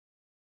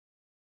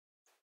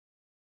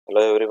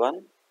Hello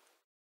everyone.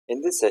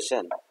 In this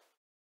session,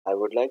 I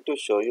would like to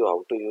show you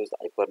how to use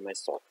Hypermesh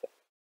software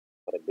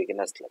for a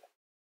beginner's level.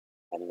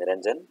 I'm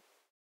Niranjan.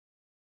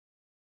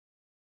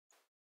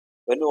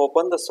 When you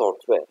open the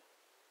software,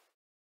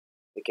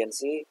 you can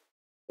see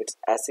it's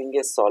asking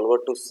a solver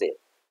to save.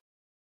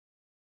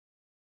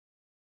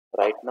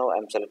 Right now,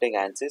 I'm selecting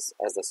ANSYS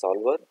as the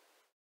solver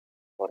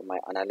for my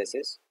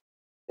analysis.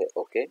 Say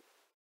OK.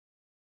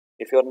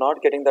 If you're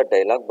not getting the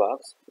dialog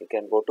box, you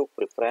can go to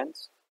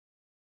Preference,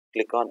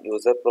 click on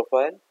User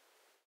Profile,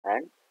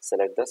 and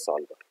select the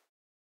solver.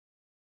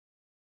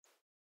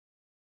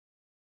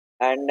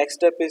 And next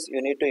step is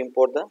you need to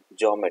import the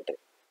geometry.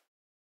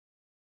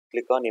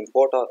 Click on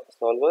Import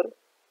Solver,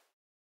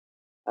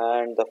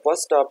 and the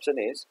first option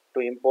is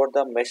to import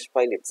the mesh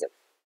file itself.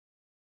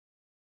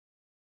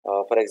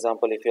 For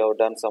example, if you have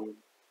done some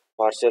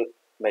partial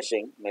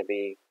meshing,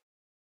 maybe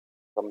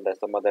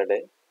some other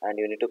day, and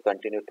you need to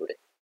continue today,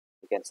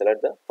 you can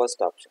select the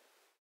first option.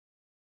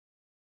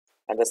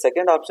 And the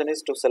second option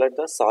is to select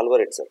the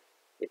solver itself.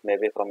 It may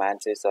be from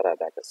ANSYS or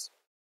Abacus.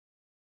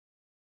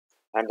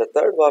 And the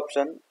third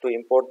option to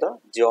import the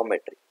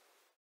geometry.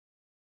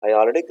 I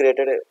already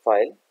created a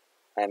file.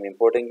 I am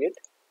importing it.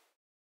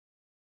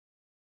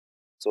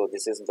 So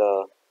this is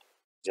the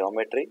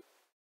geometry.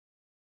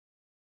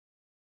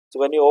 So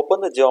when you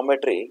open the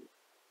geometry,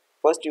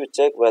 first you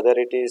check whether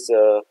it is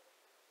a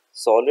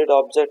solid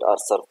object or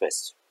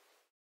surface.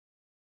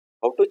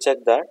 How to check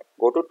that?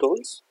 Go to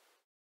Tools,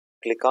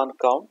 click on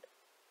Count,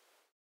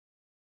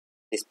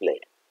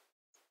 Displayed.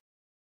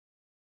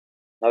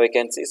 Now we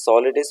can see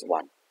solid is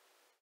 1.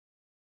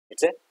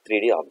 It's a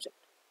 3D object.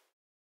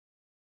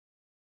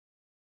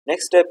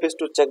 Next step is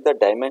to check the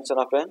dimension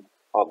of an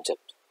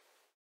object.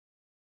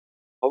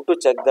 How to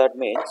check that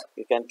means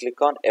you can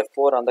click on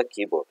F4 on the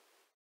keyboard.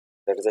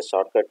 That is a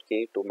shortcut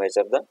key to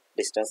measure the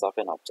distance of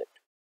an object.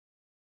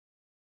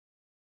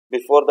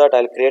 Before that,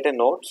 I'll create a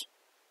nodes.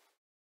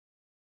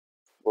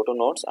 Go to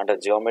Nodes under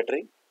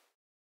Geometry.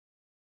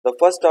 The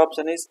first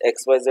option is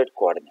XYZ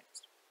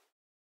coordinates.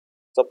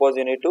 Suppose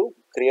you need to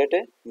create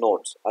a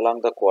nodes along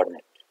the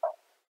coordinate.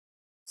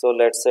 So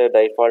let's say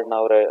default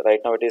now, right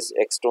now it is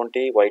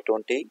X20,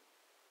 Y20.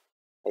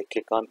 I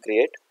click on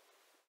Create.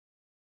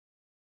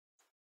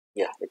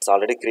 Yeah, it's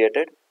already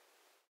created.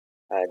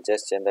 I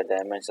just change the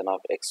dimension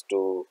of X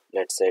to,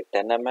 let's say,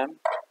 10 mm.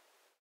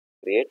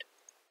 Create.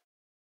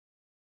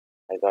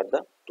 I got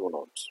the two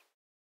nodes.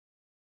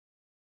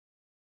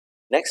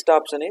 Next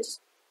option is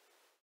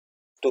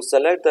to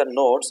select the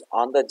nodes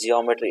on the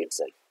geometry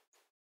itself.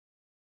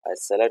 I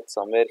select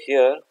somewhere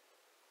here,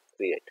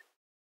 create.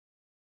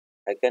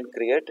 I can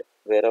create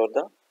wherever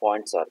the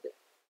points are there.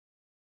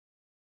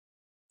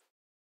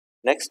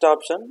 Next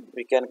option,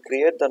 we can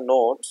create the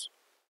nodes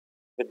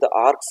with the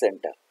arc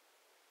center.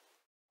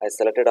 I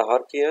selected a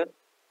arc here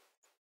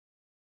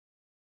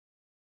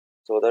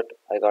so that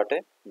I got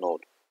a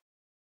node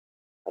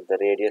at the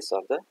radius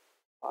of the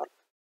arc.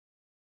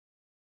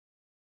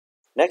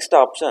 Next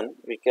option,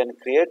 we can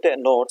create a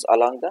nodes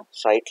along the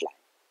straight line.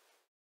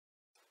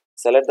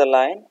 Select the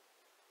line,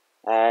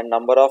 and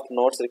number of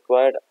nodes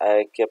required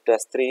I kept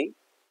as 3.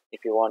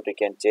 If you want, you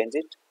can change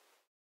it.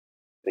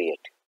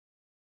 Create.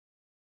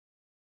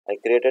 I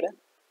created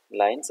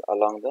nodes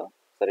along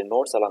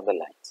the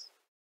lines.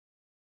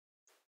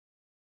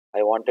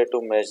 I wanted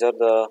to measure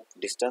the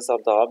distance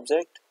of the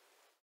object.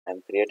 I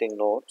am creating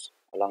nodes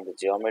along the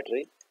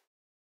geometry.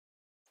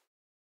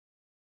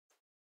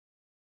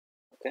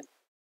 Okay.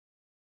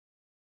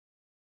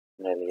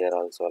 And here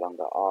also along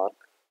the arc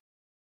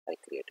I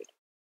created.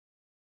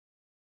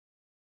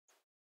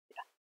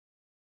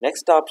 Yeah.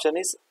 Next option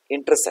is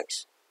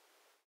intersection.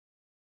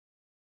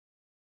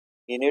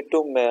 You need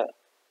to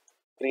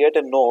create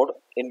a node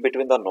in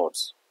between the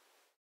nodes.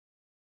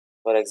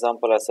 For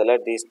example, I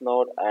select this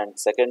node and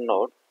second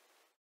node,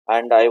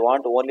 and I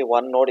want only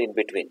one node in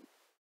between.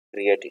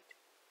 Create it.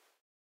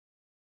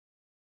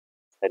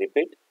 I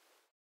repeat,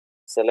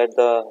 select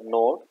the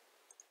node,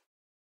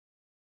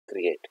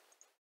 create.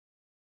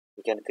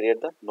 You can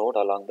create the node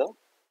along the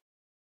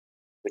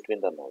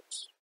between the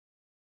nodes.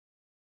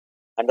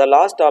 And the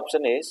last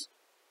option is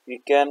you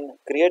can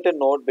create a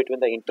node between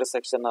the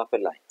intersection of a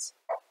lines.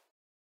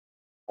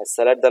 I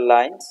select the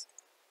lines.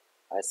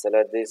 I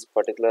select this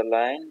particular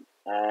line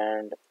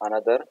and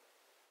another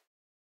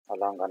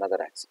along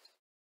another axis.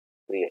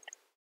 Create.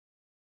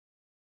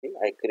 See,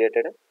 I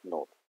created a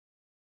node.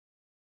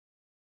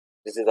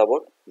 This is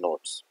about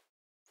nodes.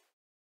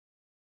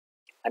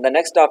 And the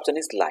next option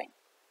is line.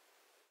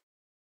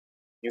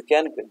 You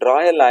can draw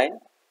a line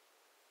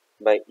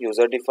by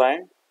user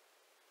defined.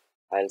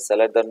 I'll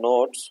select the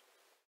nodes,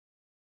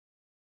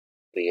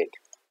 create.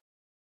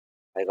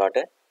 I got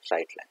a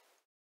straight line.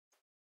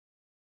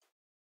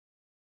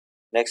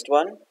 Next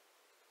one,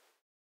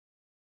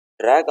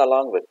 drag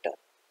along vector.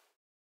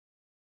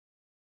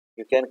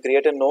 You can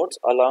create a nodes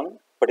along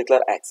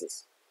particular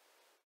axis.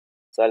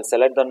 So I'll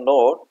select the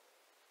node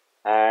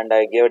and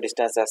I give a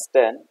distance as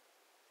 10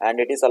 and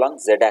it is along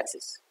z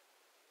axis.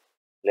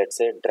 Let's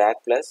say drag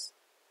plus.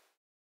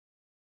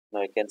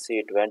 Now you can see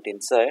it went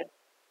inside.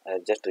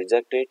 I'll just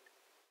reject it,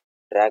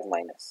 drag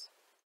minus.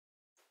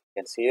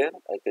 You can see here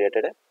I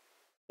created a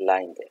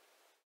line there.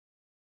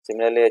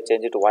 Similarly, I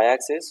change it to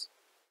y-axis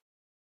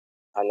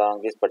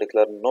along this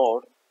particular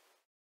node,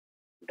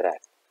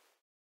 drag.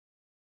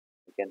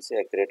 You can see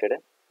I created a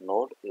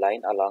node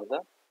line along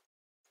the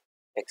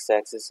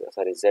x-axis,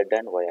 sorry, z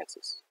and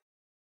y-axis.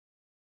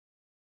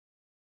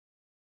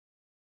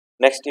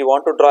 Next, you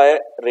want to draw a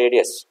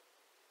radius.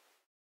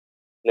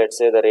 Let's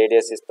say the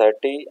radius is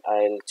 30.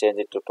 I'll change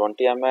it to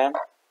 20 mm,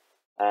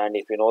 and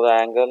if you know the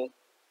angle,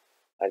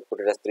 I'll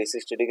put it as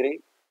 360 degree.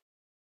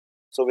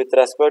 So with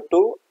respect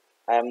to,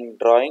 I am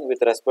drawing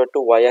with respect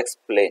to y-axis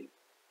plane.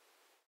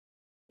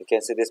 You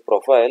can see this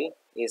profile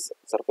is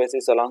surface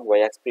is along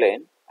y-axis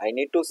plane. I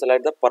need to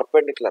select the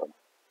perpendicular.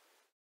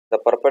 The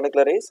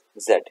perpendicular is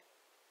z.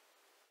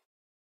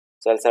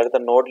 So I'll select the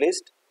node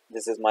list.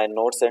 This is my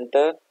node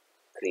center.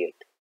 Create.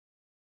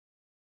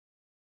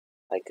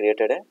 I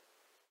created a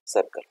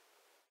circle.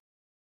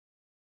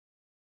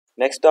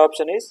 Next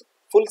option is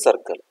full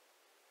circle.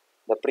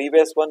 The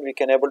previous one we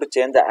can able to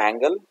change the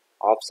angle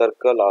of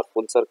circle or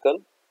full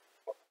circle.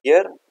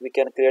 Here we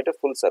can create a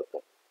full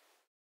circle.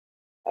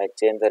 I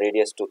change the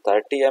radius to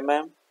 30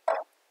 mm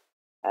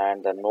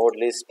and the node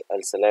list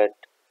I'll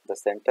select the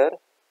center.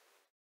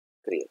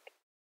 Create.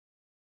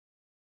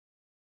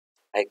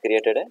 I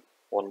created a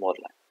one more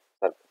line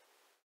circle.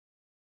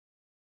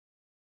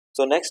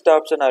 So next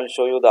option I will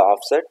show you the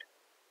offset.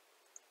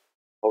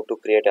 How to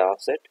create an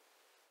offset.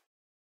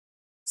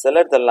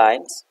 Select the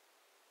lines.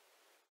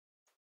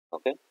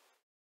 Okay.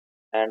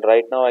 And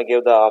right now I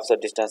give the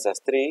offset distance as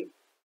 3.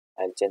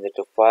 I'll change it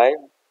to 5.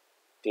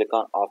 Click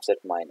on offset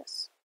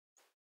minus.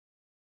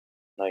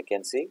 Now you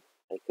can see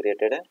I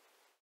created a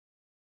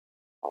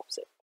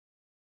offset.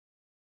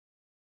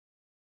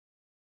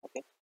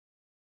 Okay.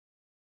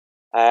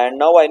 And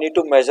now I need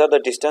to measure the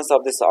distance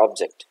of this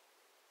object.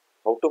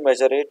 How to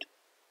measure it?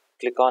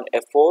 Click on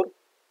F4,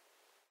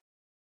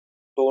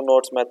 two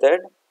nodes method,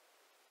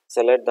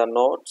 select the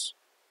nodes.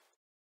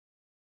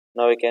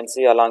 Now you can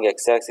see along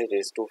x-axis it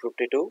is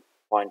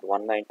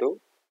 252.192.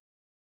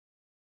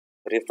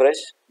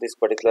 Refresh, this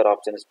particular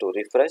option is to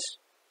refresh.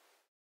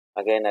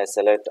 Again I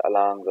select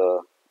along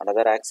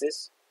another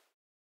axis.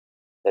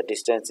 The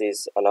distance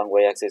is along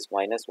y-axis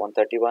minus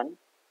 131.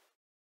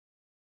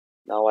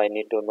 Now I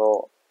need to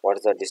know what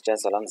is the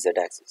distance along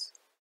z-axis.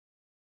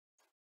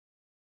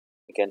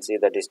 You can see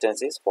the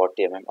distance is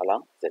 40 mm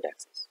along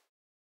z-axis.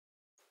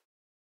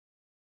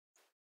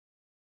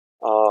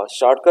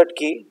 Shortcut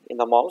key in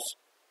the mouse,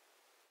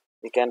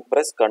 we can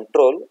press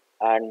Ctrl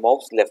and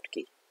mouse left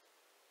key.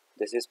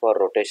 This is for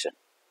rotation.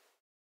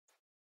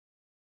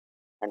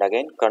 And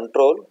again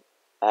Ctrl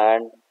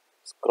and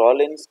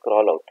scroll in,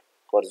 scroll out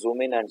for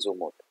zoom in and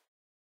zoom out.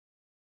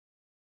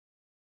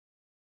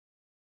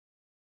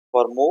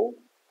 For move,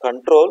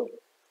 Ctrl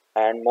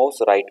and mouse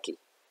right key.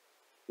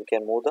 You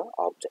can move the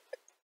object.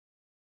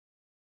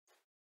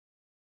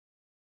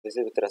 This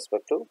is with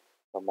respect to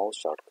the mouse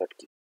shortcut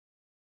key.